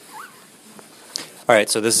All right,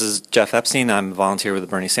 so this is Jeff Epstein. I'm a volunteer with the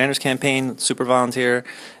Bernie Sanders campaign, super volunteer,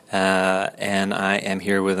 and I am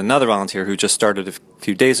here with another volunteer who just started a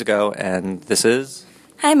few days ago, and this is...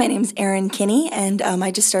 Hi, my name's Erin Kinney, and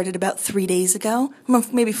I just started about 3 days ago,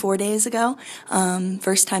 maybe 4 days ago.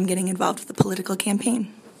 First time getting involved with the political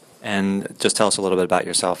campaign. And just tell us a little bit about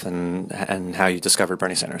yourself and how you discovered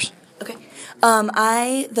Bernie Sanders. Okay.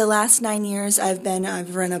 The last 9 years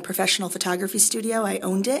I've run a professional photography studio. I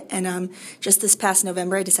owned it, and just this past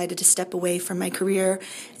November I decided to step away from my career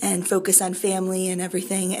and focus on family and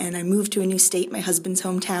everything, and I moved to a new state, my husband's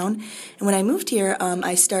hometown. And when I moved here,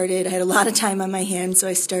 I had a lot of time on my hands, so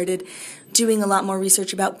I started doing a lot more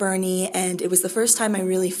research about Bernie, and it was the first time I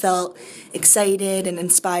really felt excited and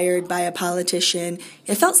inspired by a politician.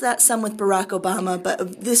 I felt that some with Barack Obama,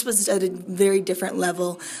 but this was at a very different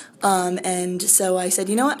level. And so I said,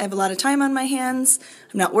 you know what, I have a lot of time on my hands.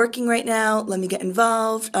 I'm not working right now. Let me get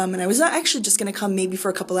involved. And I was actually just going to come maybe for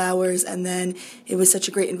a couple hours, and then it was such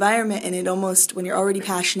a great environment, and it almost, when you're already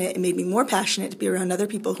passionate, it made me more passionate to be around other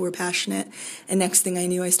people who were passionate. And next thing I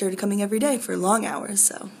knew, I started coming every day for long hours,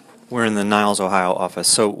 so... We're in the Niles, Ohio office.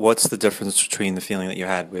 So what's the difference between the feeling that you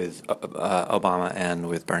had with Obama and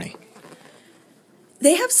with Bernie?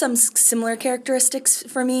 They have some similar characteristics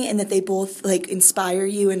for me in that they both inspire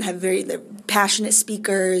you and have they're passionate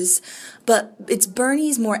speakers. But it's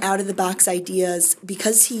Bernie's more out-of-the-box ideas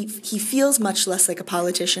because he feels much less like a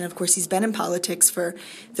politician. Of course, he's been in politics for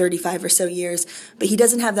 35 or so years, but he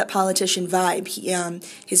doesn't have that politician vibe.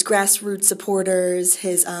 His grassroots supporters,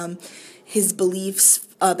 his beliefs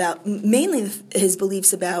mainly his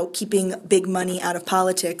beliefs about keeping big money out of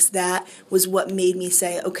politics, that was what made me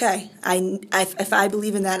say, okay, if I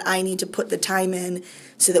believe in that, I need to put the time in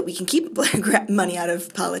so that we can keep money out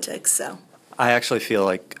of politics. So I actually feel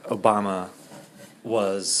like I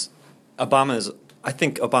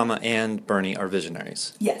think Obama and Bernie are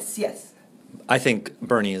visionaries. Yes. I think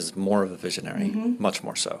Bernie is more of a visionary, much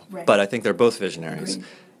more so. Right. But I think they're both visionaries. Agreed.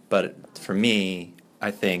 But for me,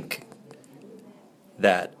 I think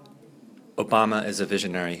that Obama is a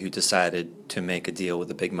visionary who decided to make a deal with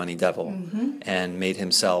the big money devil and put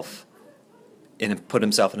himself in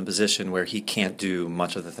a position where he can't do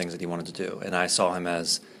much of the things that he wanted to do. And I saw him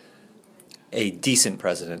as a decent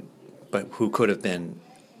president, but who could have been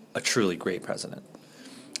a truly great president.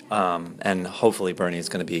 And hopefully Bernie is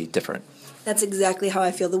going to be different. That's exactly how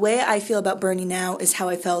I feel. The way I feel about Bernie now is how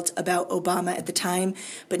I felt about Obama at the time.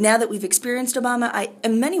 But now that we've experienced Obama,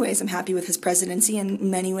 in many ways I'm happy with his presidency, and in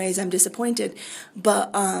many ways I'm disappointed. But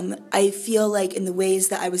I feel like in the ways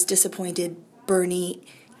that I was disappointed, Bernie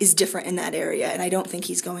is different in that area, and I don't think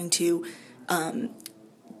he's going to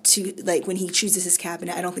when he chooses his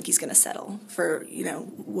cabinet, I don't think he's going to settle for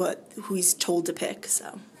who he's told to pick.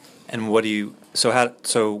 So. And what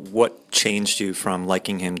changed you from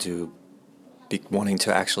liking him to wanting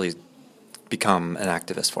to actually become an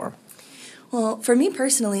activist for him? Well, for me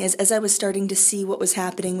personally, as I was starting to see what was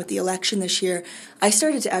happening with the election this year, I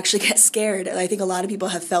started to actually get scared. I think a lot of people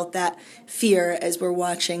have felt that fear as we're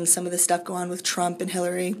watching some of the stuff go on with Trump and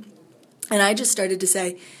Hillary. And I just started to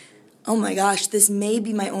say, oh my gosh, this may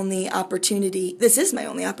be my only opportunity. This is my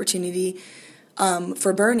only opportunity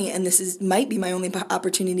for Bernie, and might be my only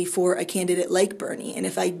opportunity for a candidate like Bernie. And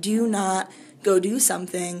if I do not go do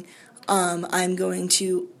something, I'm going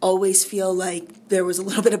to always feel like there was a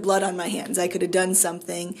little bit of blood on my hands. I could have done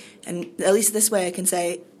something, and at least this way I can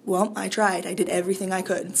say, well, I tried. I did everything I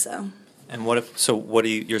could. So. And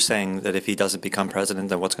you're saying that if he doesn't become president,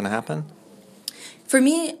 then what's going to happen? For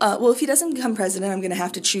me, if he doesn't become president, I'm going to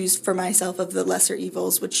have to choose for myself of the lesser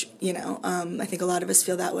evils, which, I think a lot of us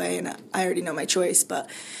feel that way, and I already know my choice. But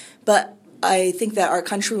I think that our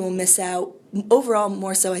country will miss out. Overall,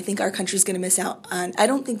 more so, I think our country's going to miss out on. I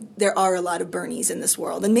don't think there are a lot of Bernies in this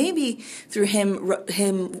world, and maybe through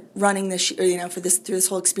him running this, through this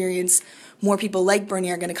whole experience, more people like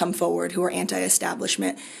Bernie are going to come forward who are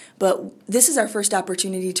anti-establishment. But this is our first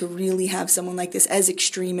opportunity to really have someone like this, as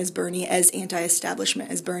extreme as Bernie, as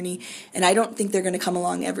anti-establishment as Bernie, and I don't think they're going to come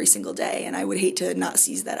along every single day, and I would hate to not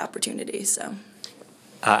seize that opportunity. So.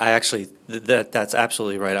 I actually, that's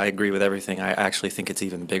absolutely right. I agree with everything. I actually think it's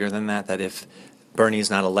even bigger than that, that if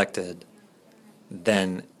Bernie's not elected,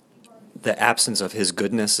 then the absence of his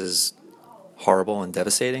goodness is horrible and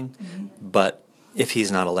devastating. But if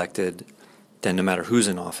he's not elected, then no matter who's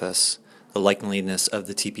in office, the likeliness of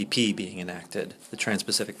the TPP being enacted, the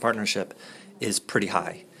Trans-Pacific Partnership, is pretty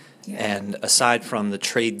high. Yeah. And aside from the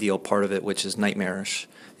trade deal part of it, which is nightmarish,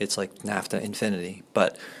 it's like NAFTA infinity.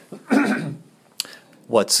 But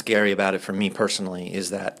what's scary about it for me personally is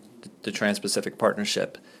that the Trans-Pacific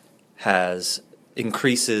Partnership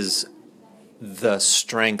increases the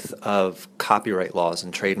strength of copyright laws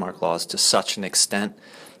and trademark laws to such an extent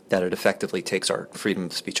that it effectively takes our freedom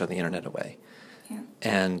of speech on the internet away. Yeah.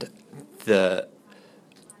 And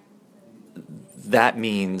that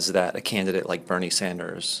means that a candidate like Bernie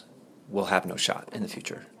Sanders will have no shot in the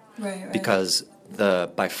future. Right. Because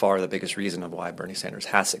by far the biggest reason of why Bernie Sanders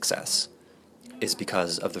has success is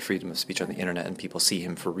because of the freedom of speech on the internet, and people see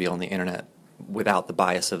him for real on the internet without the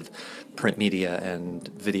bias of print media and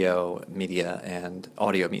video media and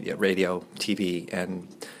audio media, radio, TV, and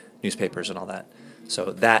newspapers and all that.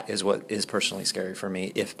 So that is what is personally scary for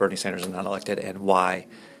me if Bernie Sanders is not elected, and why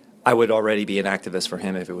I would already be an activist for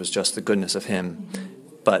him if it was just the goodness of him.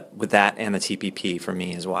 But with that and the TPP, for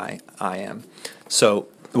me, is why I am. So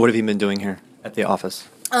what have you been doing here at the office?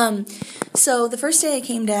 So the first day I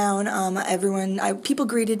came down, people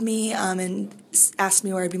greeted me and asked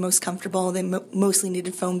me where I'd be most comfortable. They mostly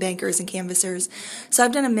needed phone bankers and canvassers. So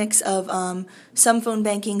I've done a mix of some phone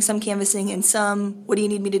banking, some canvassing, and some, what do you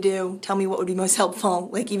need me to do? Tell me what would be most helpful,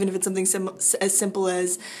 like even if it's something as simple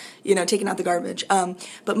as, taking out the garbage.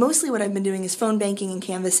 But mostly what I've been doing is phone banking and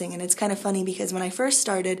canvassing, and it's kind of funny because when I first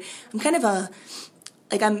started, I'm kind of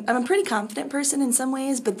I'm a pretty confident person in some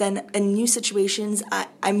ways, but then in new situations,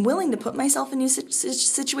 I'm willing to put myself in new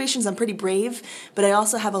situations. I'm pretty brave, but I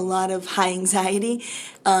also have a lot of high anxiety.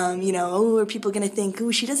 Are people going to think,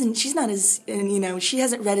 she hasn't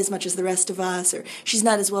read as much as the rest of us, or she's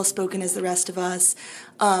not as well spoken as the rest of us.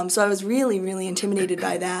 So I was really, really intimidated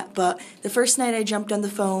by that. But the first night I jumped on the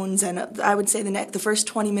phones, and I would say the first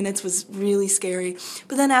 20 minutes was really scary.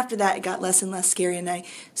 But then after that, it got less and less scary, and I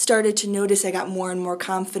started to notice I got more and more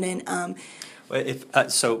confident. I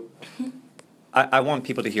want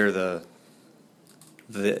people to hear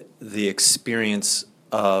the experience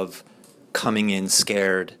of coming in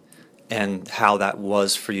scared and how that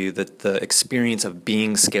was for you, the experience of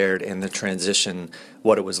being scared and the transition,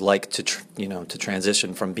 what it was like to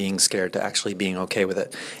transition from being scared to actually being okay with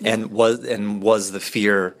it, and was the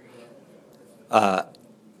fear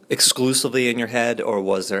exclusively in your head, or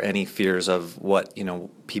was there any fears of what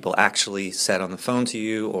people actually said on the phone to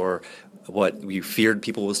you, or what you feared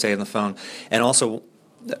people would say on the phone? And also,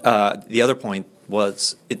 the other point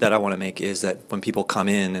that I want to make is that when people come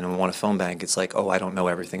in and want a phone bank, it's like, I don't know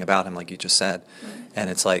everything about him, like you just said. Right. And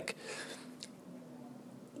it's like,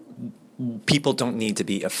 people don't need to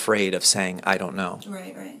be afraid of saying, I don't know.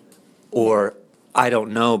 Right. Or, I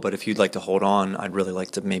don't know, but if you'd like to hold on, I'd really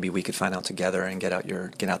like to, maybe we could find out together and get out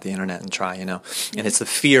the internet and try, And it's the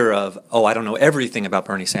fear of, I don't know everything about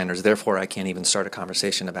Bernie Sanders, therefore I can't even start a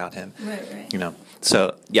conversation about him. Right.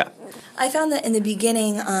 So, yeah. I found that in the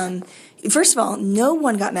beginning, first of all, no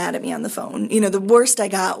one got mad at me on the phone. The worst I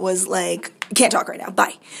got was like, can't talk right now,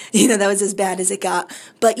 bye. That was as bad as it got.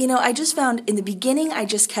 But, I just found in the beginning, I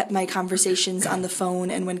just kept my conversations on the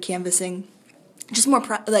phone and when canvassing just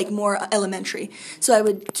more elementary. So I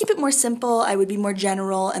would keep it more simple, I would be more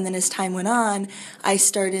general, and then as time went on, I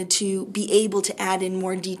started to be able to add in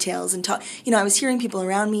more details and talk. I was hearing people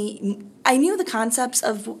around me. I knew the concepts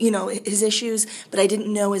of, his issues, but I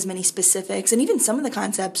didn't know as many specifics. And even some of the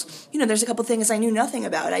concepts, there's a couple things I knew nothing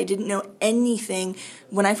about. I didn't know anything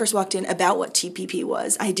when I first walked in about what TPP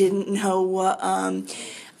was. I didn't know what,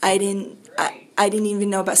 I didn't even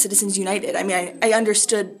know about Citizens United. I mean, I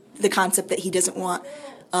understood the concept that he doesn't want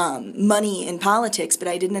money in politics, but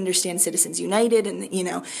I didn't understand Citizens United,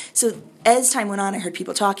 and so as time went on, I heard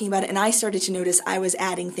people talking about it, and I started to notice I was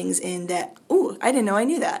adding things in that, I didn't know I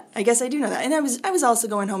knew that. I guess I do know that. And I was also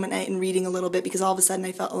going home at night and reading a little bit because all of a sudden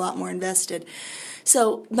I felt a lot more invested.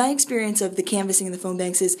 So my experience of the canvassing and the phone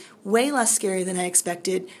banks is way less scary than I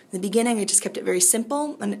expected. In the beginning, I just kept it very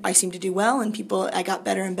simple, and I seemed to do well, and I got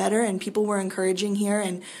better and better, and people were encouraging here,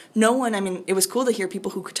 and it was cool to hear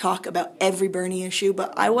people who could talk about every Bernie issue,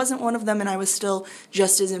 but I wasn't one of them, and I was still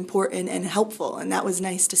just as important and helpful, and that was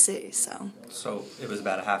nice to see, So it was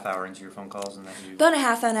about a half hour into your phone calls, and then About a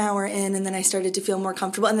half an hour in, and then I started to feel more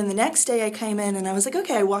comfortable, and then the next day I came in, and I was like,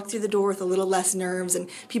 okay, I walked through the door with a little less nerves, and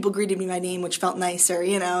people greeted me by name, which felt nicer,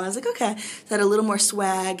 I was like, okay, so I had a little more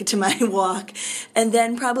swag to my walk, and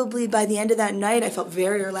then probably by the end of that night, I felt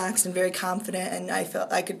very relaxed and very confident, and I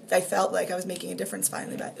felt like I was making a difference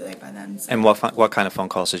finally by then. So. And what kind of phone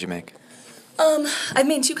calls did you make? I've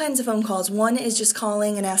made two kinds of phone calls. One is just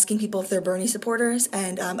calling and asking people if they're Bernie supporters,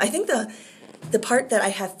 and I think the part that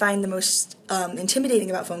I find the most intimidating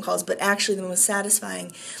about phone calls, but actually the most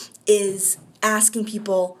satisfying, is asking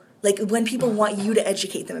people, like when people want you to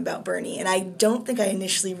educate them about Bernie. And I don't think I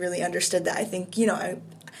initially really understood that. I think,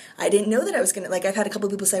 I didn't know that I was going to, like, I've had a couple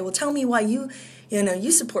of people say, well, tell me why you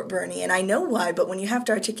support Bernie. And I know why, but when you have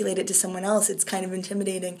to articulate it to someone else, it's kind of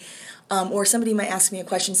intimidating. Or somebody might ask me a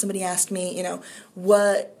question. Somebody asked me,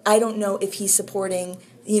 I don't know if he's supporting,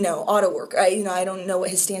 auto work. I don't know what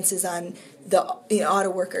his stance is on the auto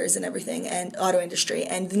workers and everything and auto industry.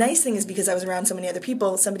 And the nice thing is, because I was around so many other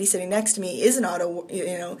people, somebody sitting next to me is an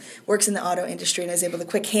works in the auto industry, and I was able to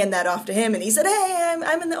quick hand that off to him, and he said, hey,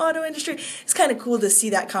 I'm in the auto industry. It's kind of cool to see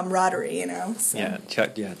that camaraderie, So. Yeah,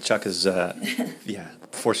 Chuck is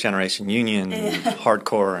fourth generation union,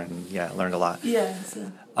 hardcore, and learned a lot. Yeah.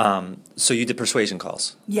 So you did persuasion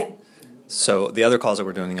calls. Yeah. So the other calls that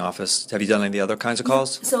we're doing in the office, have you done any of the other kinds of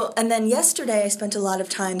calls? So, and then yesterday I spent a lot of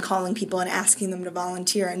time calling people and asking them to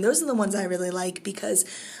volunteer, and those are the ones I really like because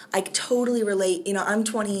I totally relate. I'm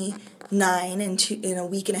 29 in a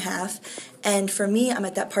week and a half, and for me, I'm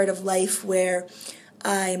at that part of life where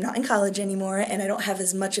I'm not in college anymore, and I don't have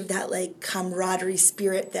as much of that like camaraderie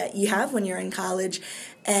spirit that you have when you're in college,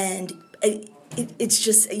 and it's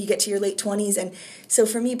just, you get to your late 20s. And so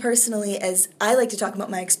for me personally, as I like to talk about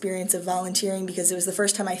my experience of volunteering because it was the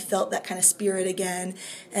first time I felt that kind of spirit again.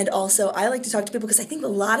 And also I like to talk to people because I think a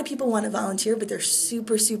lot of people want to volunteer, but they're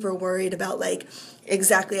super, super worried about like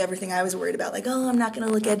exactly everything I was worried about. Like, oh, I'm not going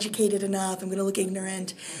to look educated enough. I'm going to look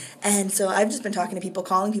ignorant. And so I've just been talking to people,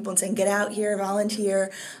 calling people and saying, get out here, volunteer.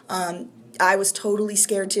 I was totally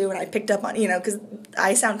scared too, and I picked up on, because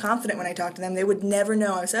I sound confident when I talk to them. They would never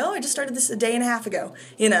know. I would say, oh, I just started this a day and a half ago,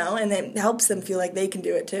 and it helps them feel like they can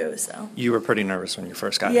do it too. So you were pretty nervous when you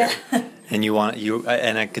first got here, and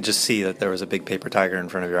and I could just see that there was a big paper tiger in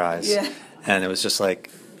front of your eyes, and it was just like,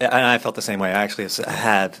 and I felt the same way. I actually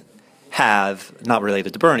have not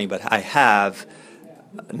related to Bernie, but I have,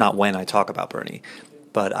 not when I talk about Bernie,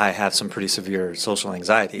 but I have some pretty severe social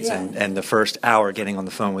anxieties. And the first hour getting on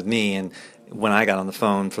the phone with me, and when I got on the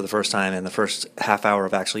phone for the first time, and the first half hour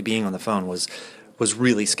of actually being on the phone was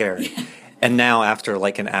really scary. And now after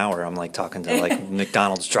like an hour, I'm like talking to like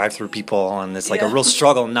McDonald's drive-through people, and it's like a real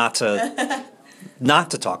struggle not to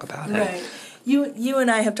talk about it. Right. You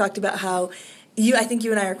and I have talked about how I think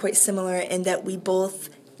you and I are quite similar in that we both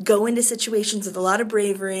go into situations with a lot of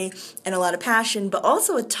bravery and a lot of passion, but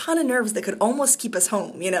also a ton of nerves that could almost keep us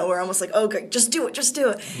home. We're almost like, oh, good, just do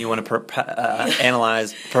it. You want to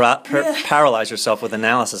paralyze yourself with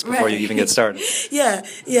analysis before you even get started. Yeah,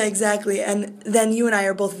 exactly. And then you and I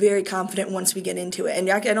are both very confident once we get into it. And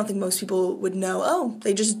I don't think most people would know, oh,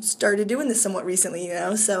 they just started doing this somewhat recently,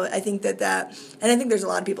 So I think and I think there's a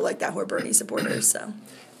lot of people like that who are Bernie supporters. So.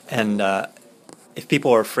 And if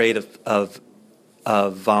people are afraid of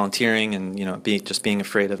volunteering and being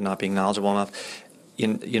afraid of not being knowledgeable enough,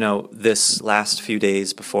 this last few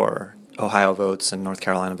days before Ohio votes and North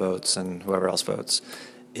Carolina votes and whoever else votes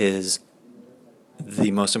is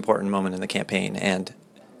the most important moment in the campaign. And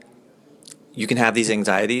you can have these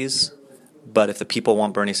anxieties, but if the people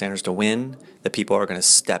want Bernie Sanders to win, the people are going to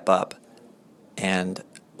step up and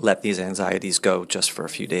let these anxieties go just for a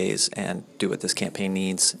few days and do what this campaign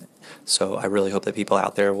needs. So I really hope that people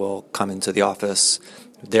out there will come into the office,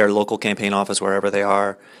 their local campaign office, wherever they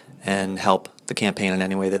are, and help the campaign in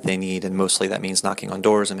any way that they need. And mostly that means knocking on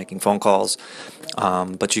doors and making phone calls.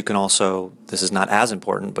 But you can also, this is not as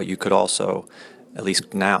important, but you could also, at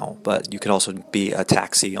least now, but you could also be a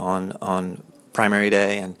taxi on primary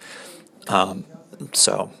day. And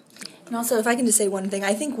so... And also, if I can just say one thing,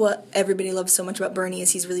 I think what everybody loves so much about Bernie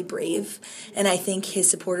is he's really brave, and I think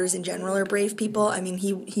his supporters in general are brave people. I mean,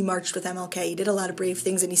 he marched with MLK, he did a lot of brave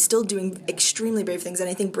things, and he's still doing extremely brave things, and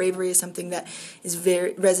I think bravery is something that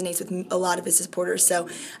resonates with a lot of his supporters. So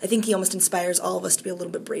I think he almost inspires all of us to be a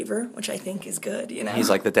little bit braver, which I think is good, He's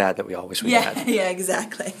like the dad that we all wish we had. Yeah,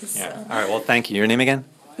 exactly. Yeah. All right, well, thank you. Your name again?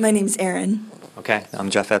 My name's Erin. Okay, I'm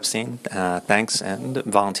Jeff Epstein. Thanks, and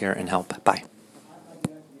volunteer and help. Bye.